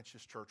in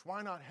Branches Church?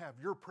 Why not have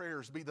your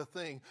prayers be the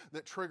thing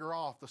that trigger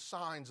off the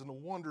signs and the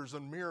wonders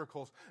and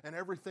miracles and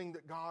everything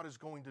that God is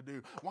going to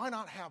do? Why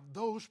not have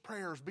those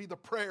prayers be the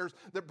prayers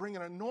that bring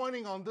an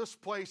anointing on this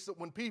place, that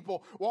when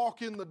people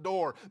walk in the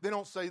door, they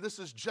don't say, this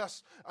is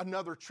just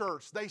another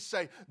church. They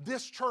say,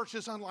 this church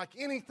is unlike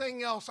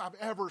anything else I've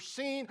ever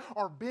seen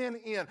or been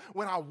in.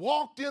 When I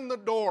walked in the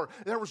door,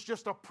 there was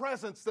just a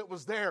presence that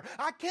was there.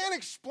 I can't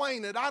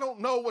explain it. I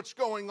don't know what's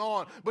going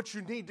on, but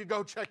you need to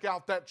go check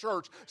out that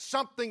church.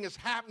 Something is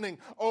happening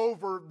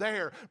over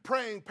there.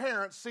 Praying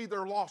parents see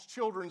their lost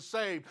children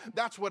saved.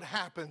 That's what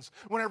happens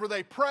whenever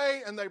they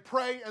pray and they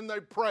pray and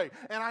they pray.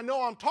 And I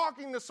know I'm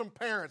talking to some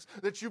parents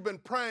that you've been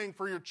praying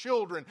for your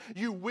children.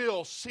 You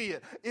will see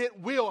it. It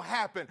will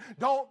happen.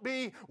 Don't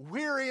be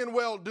weary in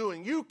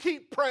well-doing. You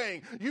keep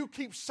praying. You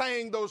keep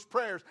saying those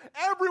prayers.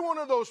 Every one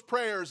of those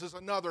prayers is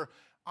another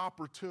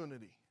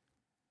opportunity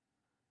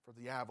for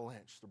the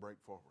avalanche to break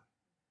forward.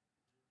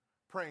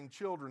 Praying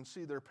children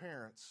see their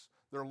parents,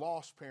 their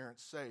lost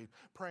parents saved.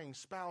 Praying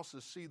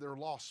spouses see their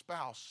lost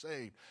spouse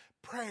saved.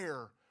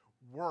 Prayer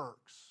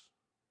works.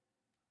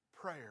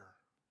 Prayer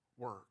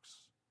works.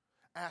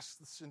 Ask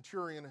the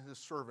centurion and his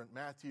servant,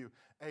 Matthew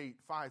 8,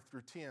 5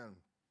 through 10.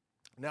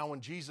 Now when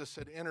Jesus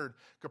had entered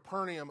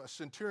Capernaum, a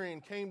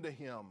centurion came to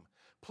him,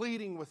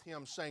 pleading with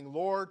him, saying,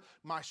 Lord,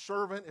 my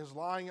servant is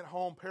lying at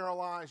home,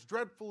 paralyzed,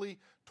 dreadfully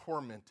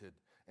tormented.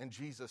 And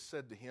Jesus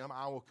said to him,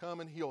 I will come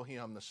and heal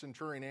him. The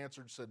centurion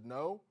answered, said,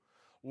 No,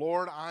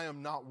 Lord, I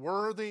am not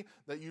worthy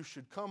that you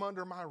should come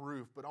under my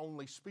roof, but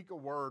only speak a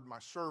word, my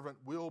servant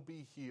will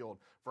be healed.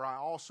 For I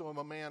also am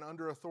a man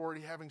under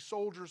authority, having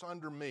soldiers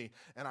under me.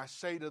 And I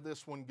say to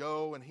this one,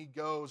 go, and he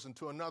goes, and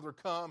to another,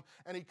 come,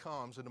 and he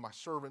comes, and to my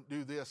servant,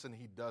 do this, and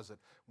he does it.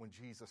 When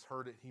Jesus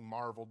heard it, he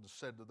marveled and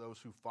said to those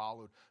who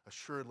followed,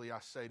 Assuredly I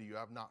say to you,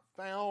 I have not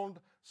found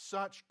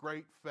such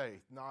great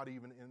faith, not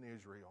even in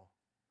Israel.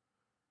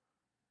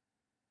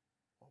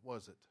 What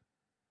was it?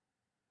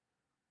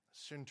 The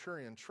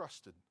centurion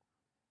trusted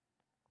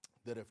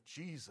that if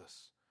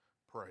Jesus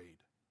prayed,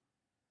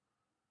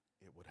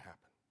 it would happen.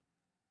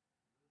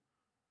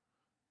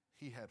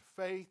 He had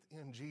faith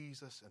in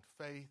Jesus and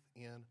faith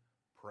in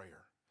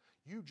prayer.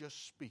 You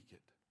just speak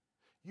it.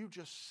 You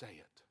just say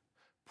it.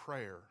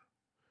 Prayer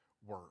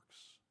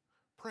works.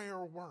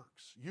 Prayer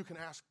works. You can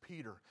ask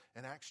Peter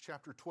in Acts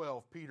chapter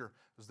 12. Peter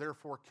was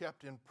therefore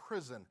kept in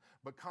prison,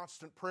 but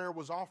constant prayer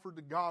was offered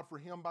to God for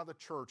him by the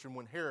church. And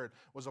when Herod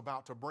was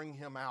about to bring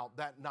him out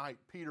that night,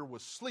 Peter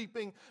was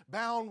sleeping,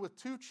 bound with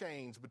 2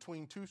 chains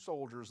between 2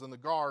 soldiers, and the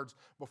guards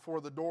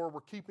before the door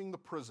were keeping the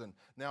prison.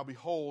 Now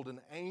behold,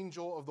 an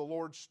angel of the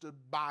Lord stood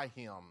by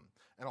him,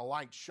 and a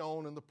light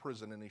shone in the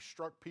prison. And he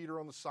struck Peter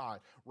on the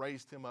side,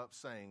 raised him up,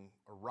 saying,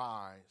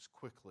 Arise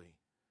quickly.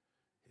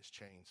 His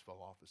chains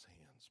fell off his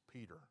hands.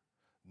 Peter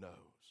knows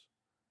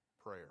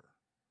prayer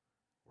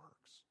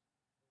works.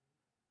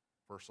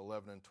 Verse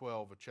 11 and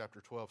 12 of chapter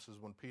 12 says,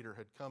 When Peter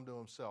had come to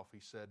himself, he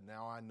said,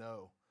 Now I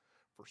know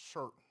for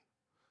certain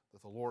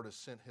that the Lord has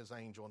sent his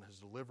angel and has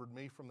delivered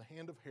me from the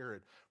hand of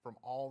Herod, from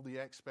all the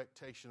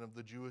expectation of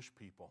the Jewish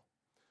people.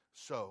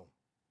 So,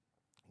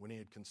 when he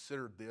had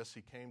considered this,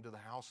 he came to the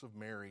house of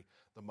Mary,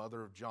 the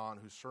mother of John,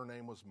 whose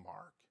surname was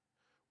Mark,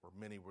 where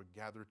many were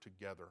gathered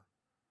together.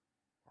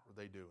 What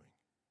were they doing?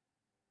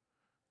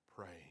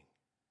 Praying.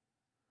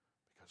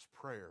 Because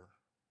prayer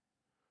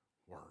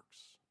works.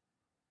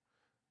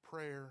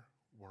 Prayer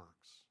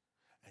works.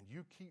 And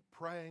you keep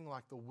praying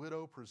like the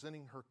widow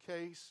presenting her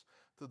case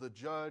to the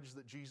judge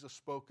that Jesus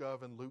spoke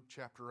of in Luke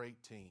chapter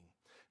 18.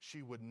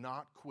 She would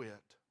not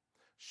quit.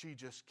 She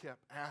just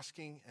kept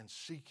asking and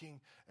seeking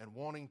and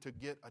wanting to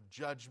get a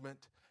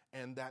judgment.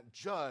 And that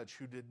judge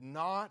who did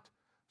not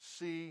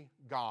see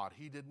God,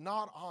 he did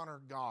not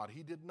honor God,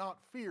 he did not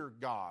fear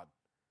God,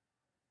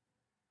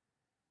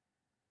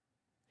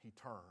 he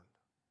turned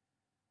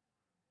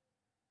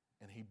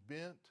and he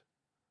bent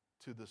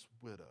to this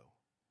widow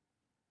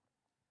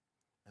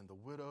and the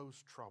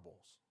widow's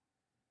troubles.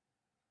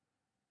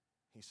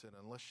 He said,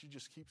 unless she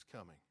just keeps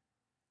coming,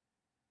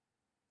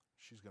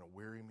 she's going to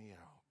weary me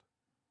out.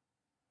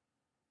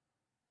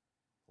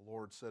 The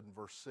Lord said in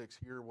verse 6,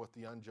 hear what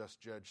the unjust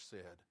judge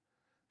said.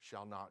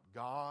 Shall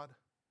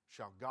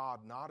God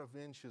not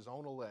avenge his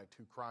own elect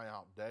who cry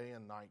out day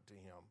and night to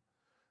him,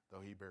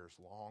 though he bears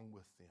long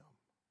with them?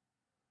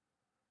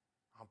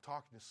 I'm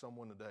talking to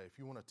someone today. If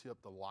you want to tip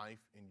the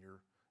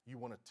you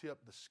want to tip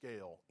the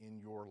scale in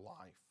your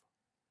life,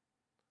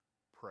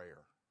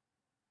 prayer.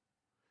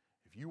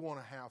 If you want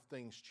to have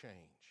things change,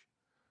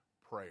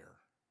 prayer.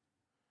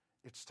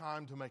 It's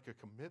time to make a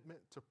commitment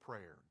to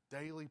prayer,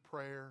 daily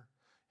prayer.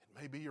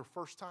 It may be your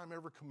first time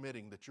ever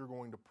committing that you're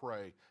going to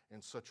pray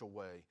in such a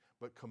way,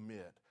 but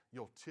commit.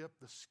 You'll tip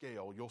the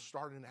scale. You'll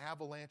start an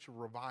avalanche of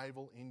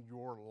revival in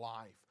your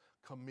life.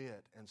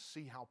 commit and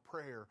see how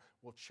prayer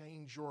will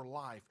change your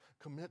life.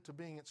 Commit to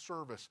being at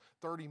service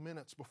 30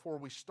 minutes before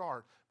we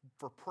start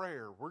for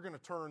prayer. We're going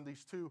to turn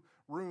these 2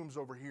 rooms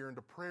over here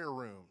into prayer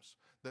rooms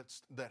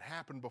that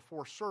happen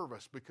before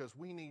service because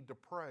we need to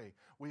pray.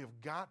 We have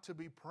got to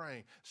be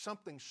praying.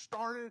 Something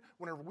started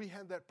whenever we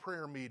had that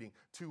prayer meeting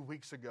 2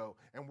 weeks ago,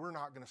 and we're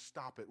not going to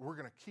stop it. We're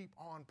going to keep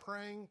on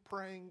praying,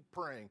 praying,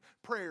 praying.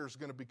 Prayer is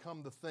going to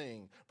become the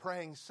thing.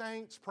 Praying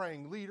saints,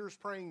 praying leaders,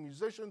 praying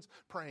musicians,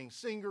 praying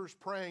singers,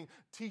 praying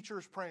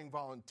teachers, praying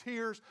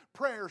volunteers.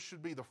 Prayer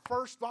should be the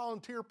first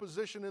volunteer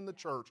position in the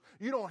church.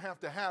 You don't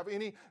have to have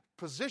any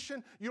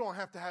position. You don't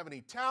have to have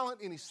any talent,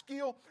 any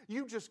skill.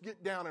 You just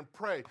get down and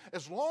pray.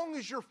 As long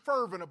as you're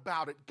fervent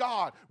about it,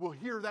 God will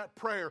hear that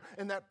prayer,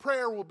 and that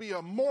prayer will be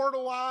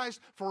immortalized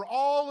for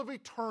all of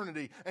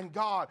eternity, and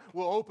God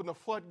will open the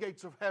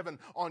floodgates of heaven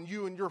on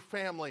you and your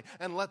family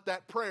and let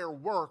that prayer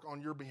work on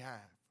your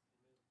behalf.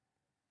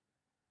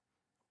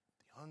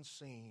 The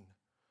unseen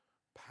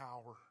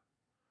power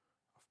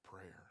of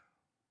prayer.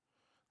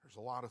 There's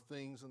a lot of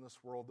things in this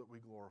world that we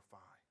glorify.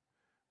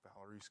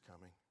 Valerie's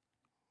coming.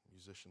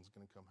 Musician's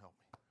going to come help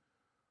me.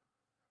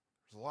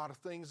 There's a lot of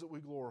things that we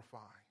glorify.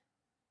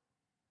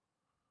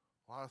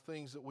 A lot of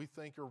things that we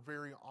think are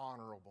very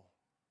honorable.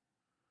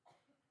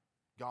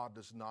 God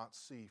does not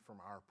see from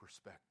our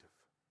perspective.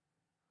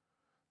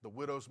 The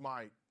widow's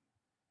mite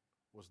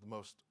was the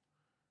most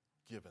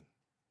given.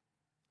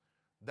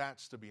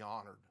 That's to be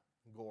honored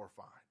and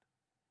glorified.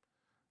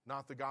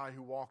 Not the guy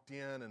who walked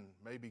in and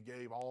maybe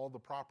gave all the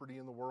property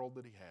in the world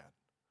that he had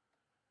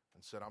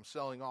and said, I'm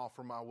selling off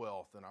from my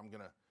wealth and I'm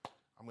going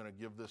to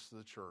give this to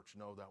the church.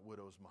 No, that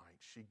widow's mite.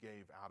 She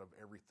gave out of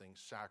everything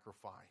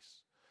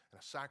sacrifice. And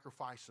a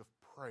sacrifice of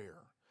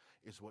prayer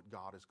is what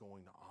God is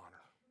going to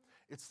honor.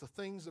 It's the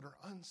things that are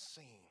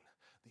unseen,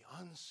 the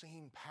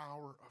unseen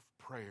power of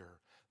prayer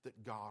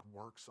that God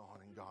works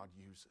on and God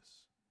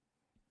uses.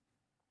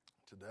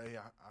 Today,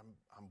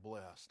 I'm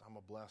blessed. I'm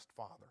a blessed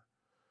father.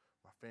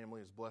 My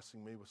family is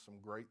blessing me with some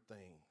great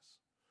things.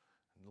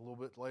 And a little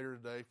bit later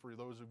today, for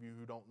those of you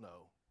who don't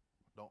know,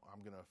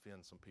 I'm going to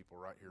offend some people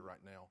right here,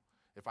 right now.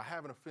 If I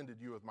haven't offended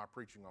you with my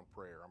preaching on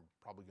prayer, I'm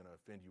probably going to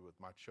offend you with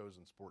my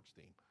chosen sports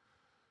team.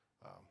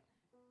 I'm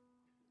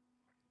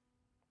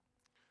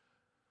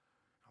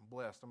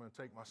blessed. I'm going to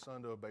take my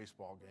son to a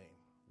baseball game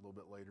a little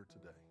bit later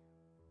today.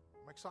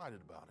 I'm excited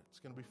about it. It's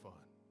going to be fun.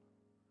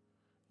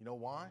 You know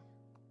why?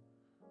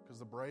 Because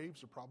the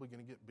Braves are probably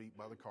going to get beat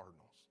by the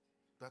Cardinals.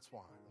 That's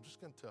why. I'm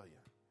just going to tell you.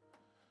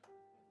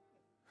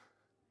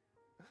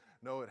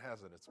 No, it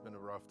hasn't. It's been a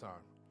rough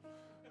time.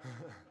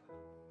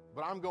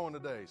 But I'm going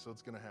today, so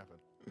it's going to happen.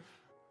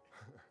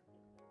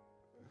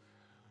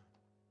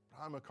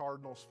 I'm a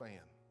Cardinals fan.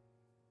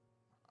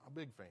 I'm a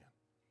big fan.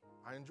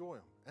 I enjoy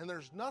them. And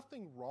there's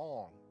nothing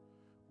wrong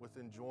with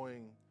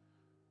enjoying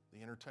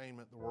the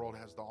entertainment the world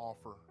has to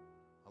offer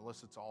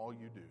unless it's all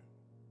you do.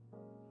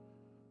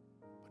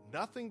 But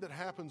nothing that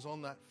happens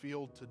on that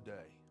field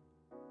today,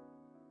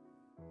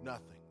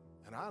 nothing.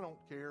 And I don't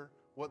care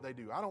what they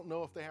do. I don't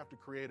know if they have to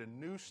create a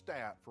new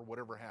stat for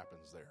whatever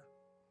happens there.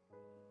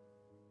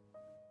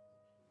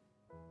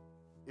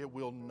 It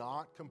will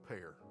not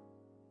compare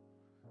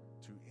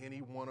to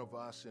any one of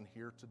us in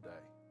here today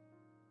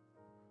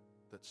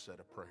that said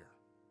a prayer.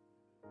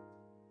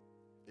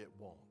 It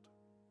won't.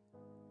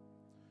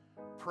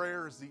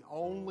 Prayer is the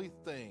only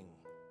thing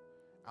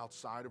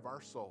outside of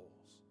our souls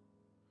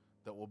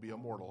that will be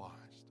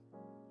immortalized.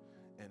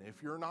 And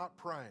if you're not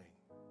praying,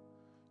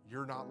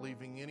 you're not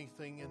leaving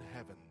anything in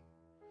heaven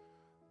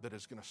that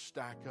is going to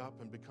stack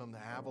up and become the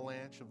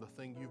avalanche of the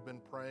thing you've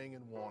been praying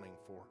and wanting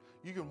for.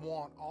 You can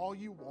want all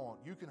you want.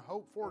 You can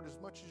hope for it as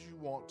much as you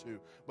want to,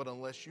 but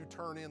unless you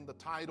turn in the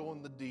title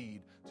and the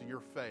deed to your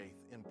faith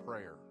in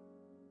prayer,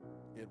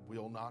 it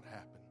will not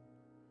happen.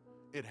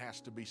 It has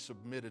to be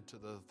submitted to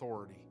the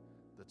authority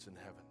that's in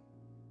heaven.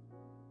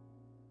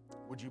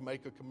 Would you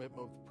make a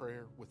commitment with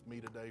prayer with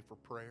me today for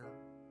prayer?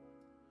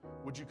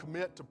 Would you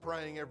commit to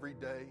praying every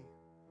day?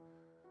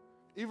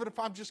 Even if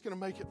I'm just going to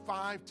make it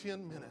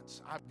 5-10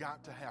 minutes, I've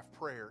got to have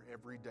prayer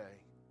every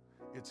day.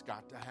 It's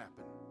got to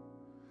happen.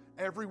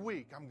 Every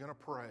week, I'm going to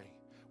pray.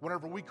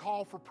 Whenever we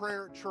call for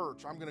prayer at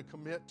church, I'm going to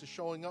commit to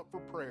showing up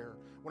for prayer.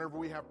 Whenever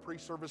we have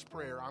pre-service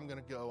prayer, I'm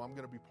going to go. I'm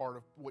going to be part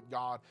of what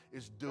God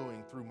is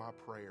doing through my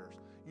prayers.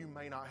 You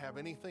may not have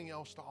anything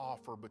else to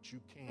offer, but you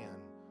can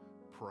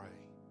pray.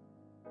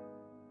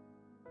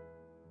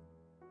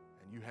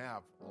 And you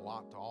have a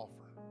lot to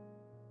offer.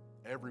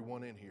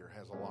 Everyone in here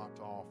has a lot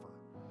to offer.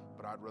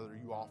 But I'd rather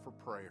you offer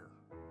prayer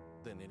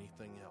than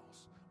anything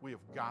else. We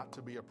have got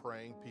to be a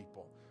praying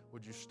people.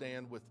 Would you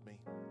stand with me?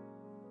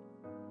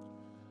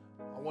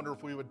 I wonder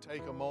if we would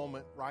take a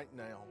moment right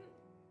now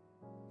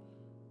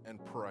and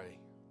pray.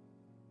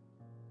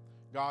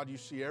 God, you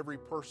see every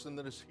person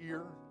that is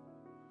here.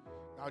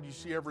 God, you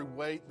see every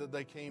weight that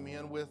they came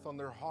in with on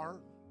their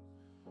heart.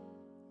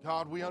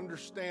 God, we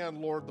understand,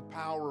 Lord, the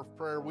power of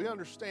prayer. We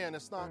understand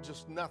it's not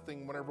just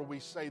nothing whenever we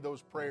say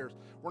those prayers.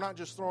 We're not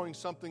just throwing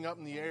something up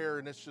in the air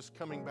and it's just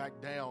coming back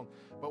down.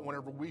 But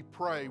whenever we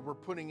pray, we're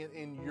putting it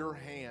in your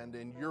hand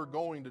and you're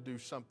going to do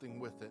something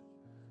with it.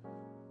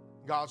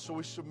 God, so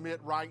we submit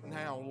right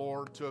now,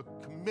 Lord, to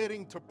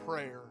committing to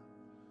prayer.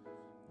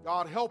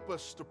 God, help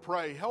us to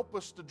pray. Help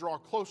us to draw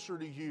closer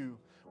to you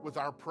with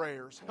our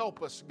prayers.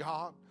 Help us,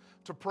 God,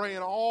 to pray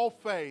in all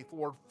faith,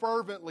 Lord,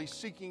 fervently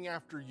seeking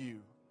after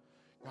you.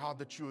 God,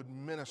 that you would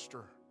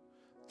minister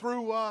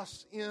through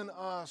us, in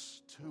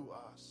us, to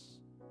us.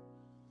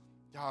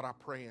 God, I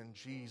pray in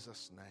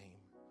Jesus'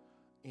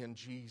 name. In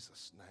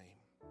Jesus'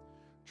 name.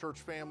 Church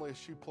family, as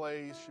she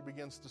plays, she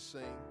begins to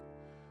sing.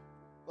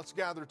 Let's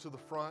gather to the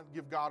front.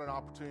 Give God an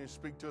opportunity to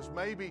speak to us.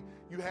 Maybe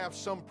you have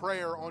some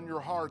prayer on your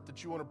heart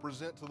that you want to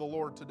present to the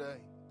Lord today.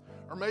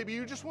 Or maybe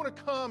you just want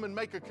to come and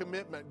make a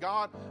commitment.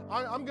 God,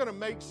 I'm going to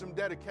make some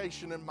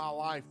dedication in my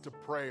life to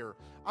prayer.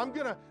 I'm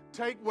going to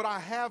take what I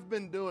have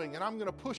been doing and I'm going to push